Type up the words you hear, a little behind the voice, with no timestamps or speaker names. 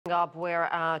Up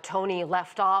where Tony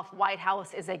left off, White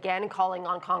House is again calling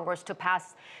on Congress to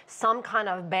pass some kind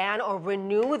of ban or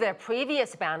renew their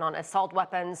previous ban on assault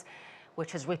weapons,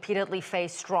 which has repeatedly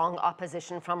faced strong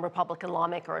opposition from Republican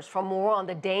lawmakers. For more on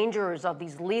the dangers of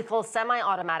these lethal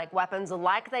semi-automatic weapons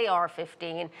like the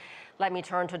AR-15, let me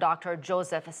turn to Dr.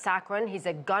 Joseph Sakran. He's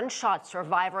a gunshot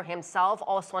survivor himself,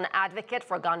 also an advocate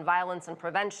for gun violence and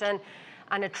prevention,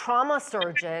 and a trauma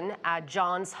surgeon at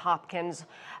Johns Hopkins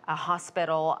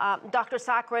Hospital. Dr.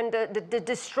 Sakran, the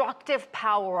destructive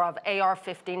power of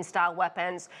AR-15 style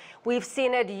weapons, we've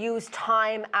seen it used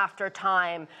time after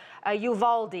time.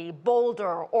 Uvalde,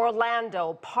 Boulder,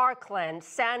 Orlando, Parkland,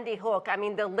 Sandy Hook. I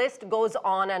mean, the list goes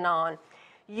on and on.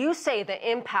 You say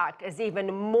the impact is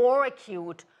even more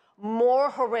acute, more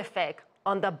horrific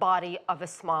on the body of a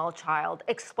small child.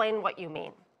 Explain what you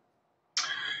mean.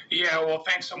 Yeah, well,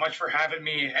 thanks so much for having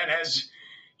me. And as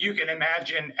you can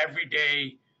imagine, every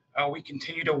day we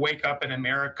continue to wake up in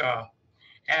America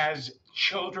as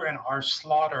children are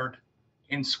slaughtered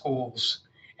in schools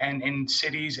and in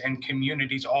cities and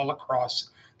communities all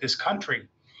across this country.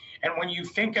 And when you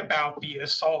think about the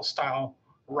assault style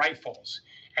rifles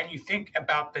and you think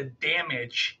about the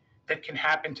damage that can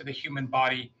happen to the human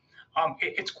body,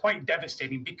 it's quite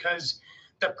devastating because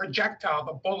the projectile,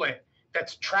 the bullet,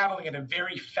 that's traveling at a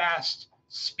very fast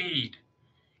speed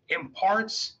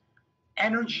imparts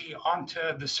energy onto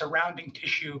the surrounding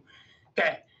tissue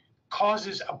that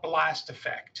causes a blast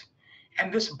effect.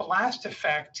 And this blast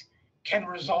effect can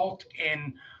result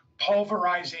in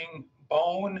pulverizing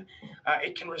bone.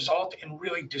 It can result in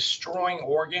really destroying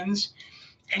organs.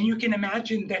 And you can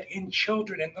imagine that in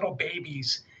children and little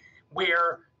babies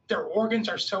where their organs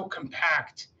are so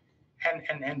compact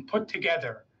and put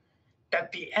together, that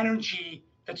the energy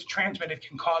that's transmitted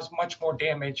can cause much more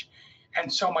damage and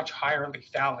so much higher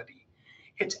lethality.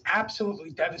 It's absolutely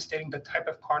devastating, the type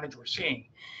of carnage we're seeing.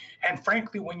 And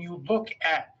frankly, when you look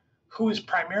at who is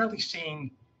primarily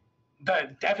seeing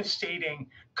the devastating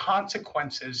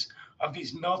consequences of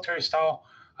these military-style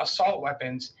assault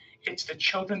weapons, it's the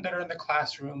children that are in the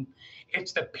classroom,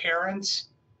 it's the parents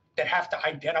that have to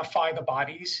identify the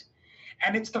bodies,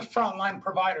 and it's the frontline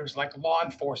providers like law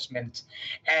enforcement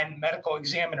and medical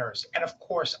examiners, and of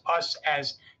course, us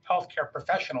as healthcare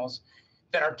professionals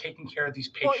that are taking care of these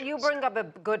patients. Well, you bring up a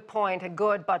good point, a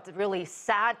good but really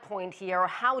sad point here.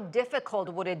 How difficult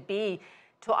would it be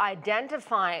to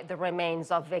identify the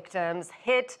remains of victims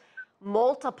hit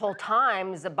multiple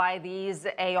times by these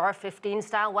AR-15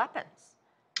 style weapons?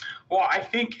 Well, I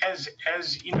think as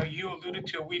you alluded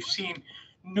to, we've seen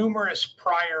numerous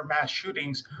prior mass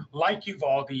shootings like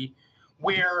Uvalde,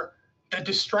 where the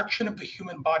destruction of the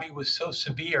human body was so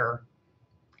severe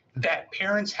that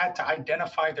parents had to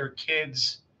identify their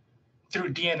kids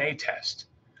through DNA test.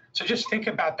 So just think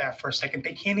about that for a second.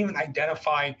 They can't even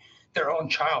identify their own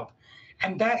child.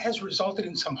 And that has resulted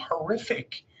in some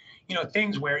horrific,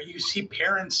 things where you see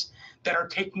parents that are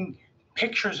taking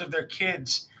pictures of their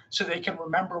kids so they can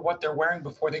remember what they're wearing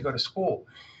before they go to school.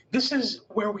 This is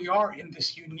where we are in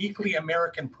this uniquely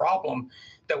American problem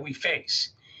that we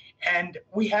face. And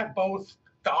we have both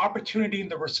the opportunity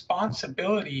and the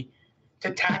responsibility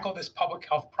to tackle this public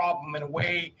health problem in a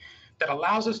way that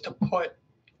allows us to put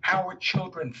our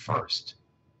children first.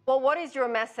 Well, what is your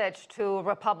message to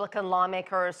Republican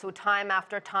lawmakers who time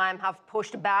after time have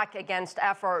pushed back against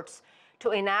efforts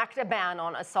to enact a ban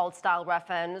on assault-style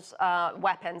weapons,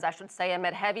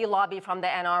 amid heavy lobby from the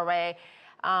NRA?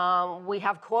 We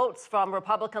have quotes from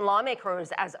Republican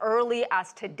lawmakers as early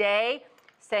as today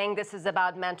saying this is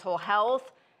about mental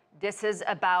health. This is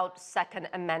about Second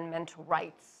Amendment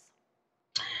rights.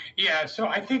 Yeah, so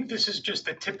I think this is just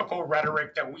the typical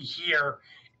rhetoric that we hear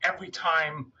every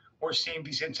time we're seeing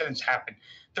these incidents happen.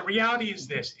 The reality is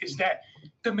this, is that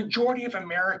the majority of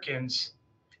Americans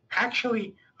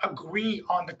actually agree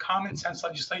on the common sense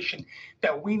legislation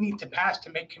that we need to pass to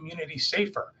make communities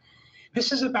safer.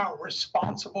 This is about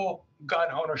responsible gun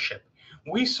ownership.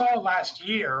 We saw last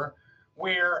year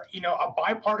where, a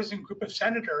bipartisan group of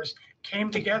senators came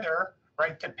together,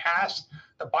 right, to pass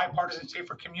the Bipartisan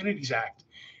Safer Communities Act.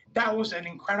 That was an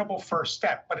incredible first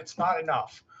step, but it's not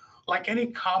enough. Like any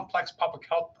complex public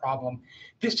health problem,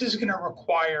 this is going to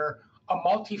require a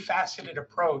multifaceted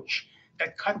approach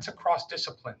that cuts across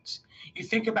disciplines. You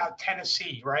think about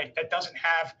Tennessee, right, that doesn't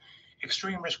have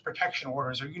extreme risk protection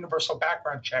orders or universal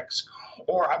background checks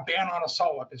or a ban on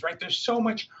assault weapons, right? There's so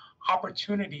much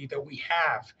opportunity that we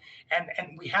have,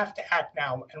 and we have to act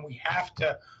now, and we have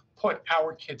to put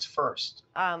our kids first.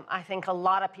 I think a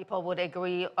lot of people would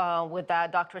agree with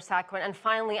that, Dr. Sakran. And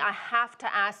finally, I have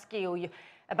to ask you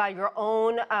about your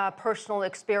own personal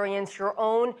experience, your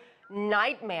own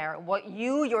nightmare what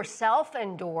you yourself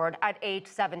endured at age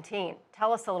 17.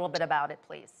 Tell us a little bit about it,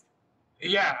 please.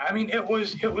 Yeah, I mean, it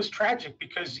was tragic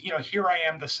because here I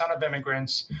am, the son of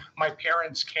immigrants. My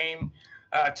parents came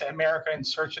to America in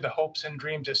search of the hopes and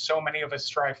dreams that so many of us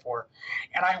strive for,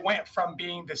 and I went from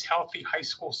being this healthy high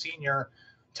school senior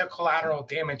to collateral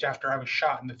damage after I was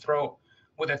shot in the throat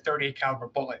with a 38 caliber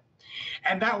bullet,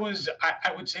 and that was,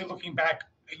 I would say, looking back,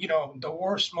 the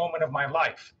worst moment of my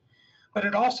life. But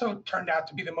it also turned out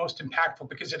to be the most impactful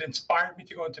because it inspired me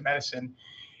to go into medicine.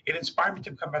 It inspired me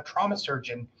to become a trauma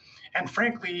surgeon. And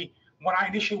frankly, when I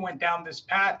initially went down this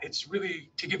path, it's really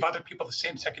to give other people the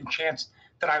same second chance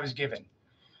that I was given.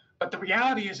 But the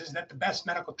reality is that the best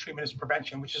medical treatment is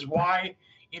prevention, which is why,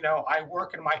 I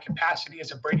work in my capacity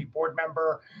as a Brady board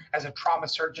member, as a trauma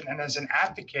surgeon, and as an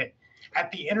advocate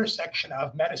at the intersection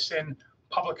of medicine,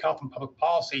 public health, and public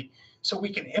policy, so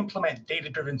we can implement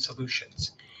data-driven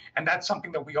solutions. And that's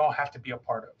something that we all have to be a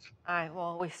part of. All right,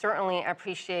 well, we certainly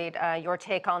appreciate your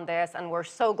take on this, and we're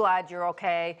so glad you're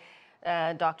okay,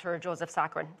 Dr. Joseph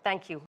Sakran. Thank you.